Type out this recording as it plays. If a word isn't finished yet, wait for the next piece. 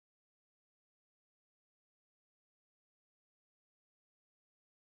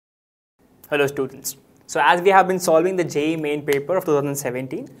Hello students. So as we have been solving the JEE main paper of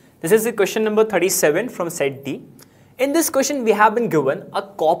 2017, this is the question number 37 from set D. In this question we have been given a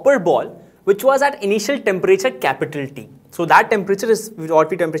copper ball which was at initial temperature capital T. So that temperature is what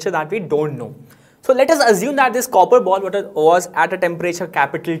temperature that we don't know. So let us assume that this copper ball was at a temperature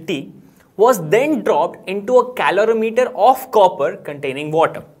capital T was then dropped into a calorimeter of copper containing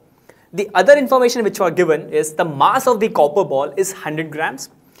water. The other information which was given is the mass of the copper ball is 100 grams.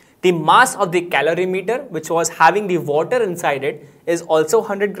 The mass of the calorimeter which was having the water inside it is also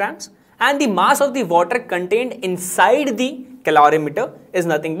 100 grams. And the mass of the water contained inside the calorimeter is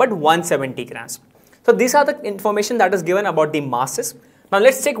nothing but 170 grams. So these are the information that is given about the masses. Now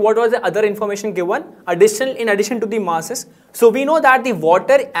let's check what was the other information given in addition to the masses. So we know that the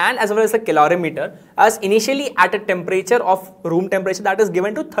water and as well as the calorimeter as initially at a temperature of room temperature that is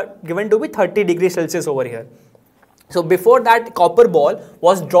given to be 30 degrees Celsius over here. So before that copper ball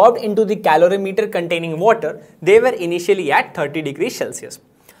was dropped into the calorimeter containing water, they were initially at 30 degrees Celsius.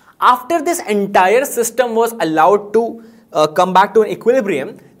 After this entire system was allowed to come back to an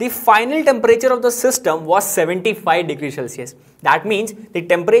equilibrium, the final temperature of the system was 75 degrees Celsius. That means the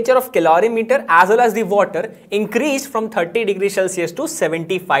temperature of calorimeter as well as the water increased from 30 degrees Celsius to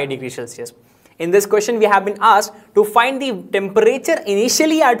 75 degrees Celsius. In this question, we have been asked to find the temperature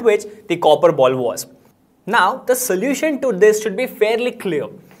initially at which the copper ball was. Now, the solution to this should be fairly clear.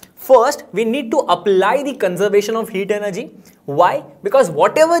 First, we need to apply the conservation of heat energy. Why? Because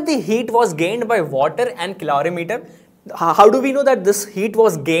whatever the heat was gained by water and calorimeter, how do we know that this heat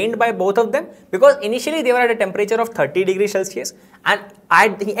was gained by both of them? Because initially they were at a temperature of 30 degrees Celsius and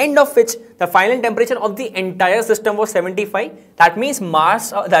at the end of which the final temperature of the entire system was 75. That means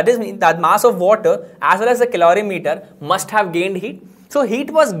mass of water as well as the calorimeter must have gained heat. So heat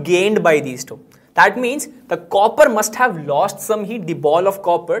was gained by these two. That means the copper must have lost some heat, the ball of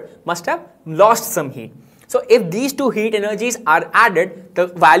copper must have lost some heat. So if these two heat energies are added, the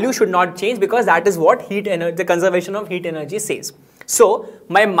value should not change because that is what the conservation of heat energy says. So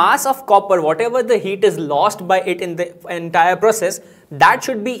my mass of copper, whatever the heat is lost by it in the entire process, that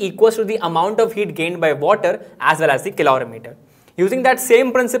should be equal to the amount of heat gained by water as well as the calorimeter. Using that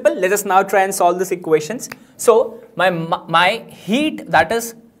same principle, let us now try and solve these equations. So my heat that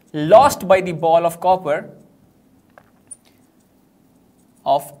is lost by the ball of copper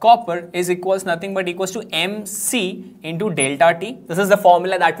is nothing but equals to mc into delta T. This is the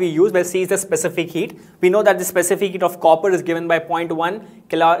formula that we use where C is the specific heat. We know that the specific heat of copper is given by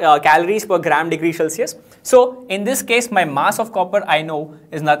 0.1 calories per gram degree Celsius. So in this case, my mass of copper I know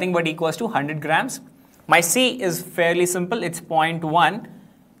is nothing but equals to 100 grams. My C is fairly simple. It's 0.1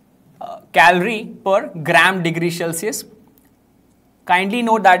 calorie per gram degree Celsius. Kindly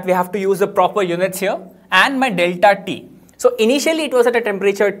note that we have to use the proper units here and my delta T. So initially it was at a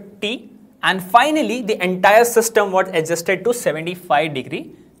temperature T and finally the entire system was adjusted to 75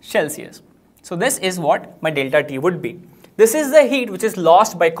 degree Celsius. So this is what my delta T would be. This is the heat which is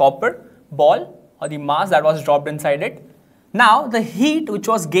lost by copper ball or the mass that was dropped inside it. Now the heat which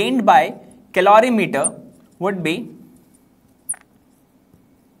was gained by calorimeter would be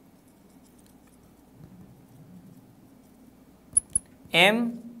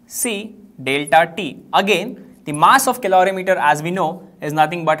mc delta T. Again, the mass of calorimeter as we know is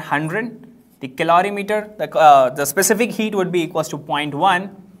nothing but 100. The calorimeter, the specific heat would be equals to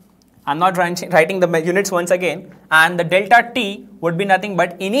 0.1. I'm not writing the units once again. And the delta T would be nothing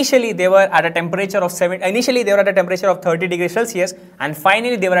but initially they were at a temperature of 30 degrees Celsius and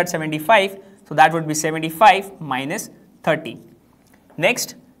finally they were at 75. So that would be 75 minus 30.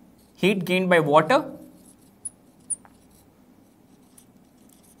 Next, heat gained by water.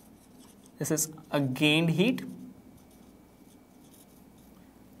 This is a gained heat.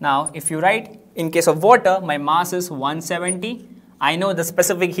 Now, if you write in case of water, my mass is 170. I know the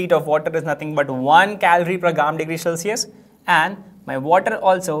specific heat of water is nothing but 1 calorie per gram degree Celsius. And my water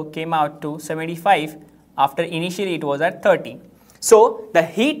also came out to 75 after initially it was at 30. So, the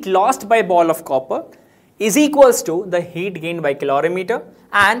heat lost by ball of copper is equals to the heat gained by calorimeter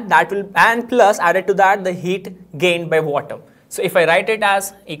and plus added to that the heat gained by water. So if I write it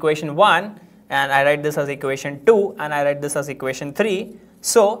as equation 1 and I write this as equation 2 and I write this as equation 3.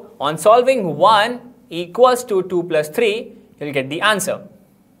 So on solving 1 equals to 2 plus 3, you will get the answer.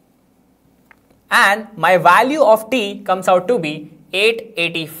 And my value of T comes out to be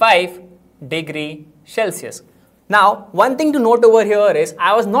 885 degree Celsius. Now, one thing to note over here is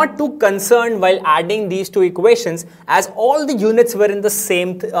I was not too concerned while adding these two equations, as all the units were in the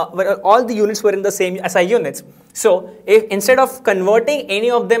same SI units. So, if instead of converting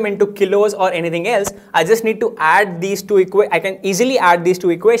any of them into kilos or anything else, I just need to add these two I can easily add these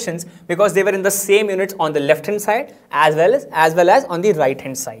two equations because they were in the same units on the left hand side as well as on the right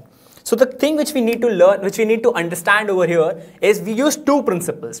hand side. So, the thing which we need to learn, which we need to understand over here is we use two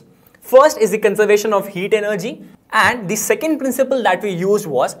principles. First is the conservation of heat energy, and the second principle that we used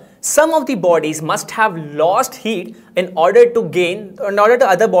was some of the bodies must have lost heat in order to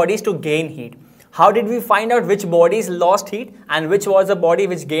other bodies to gain heat. How did we find out which bodies lost heat and which was the body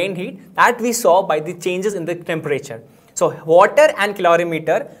which gained heat? That we saw by the changes in the temperature. So water and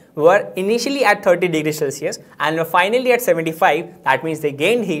calorimeter were initially at 30 degrees Celsius and were finally at 75. That means they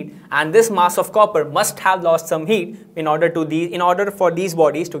gained heat, and this mass of copper must have lost some heat in order for these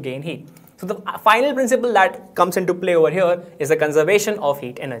bodies to gain heat. So the final principle that comes into play over here is the conservation of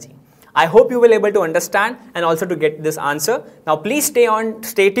heat energy. I hope you will be able to understand and also to get this answer. Now please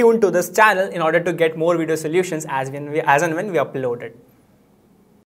stay tuned to this channel in order to get more video solutions as and when we upload it.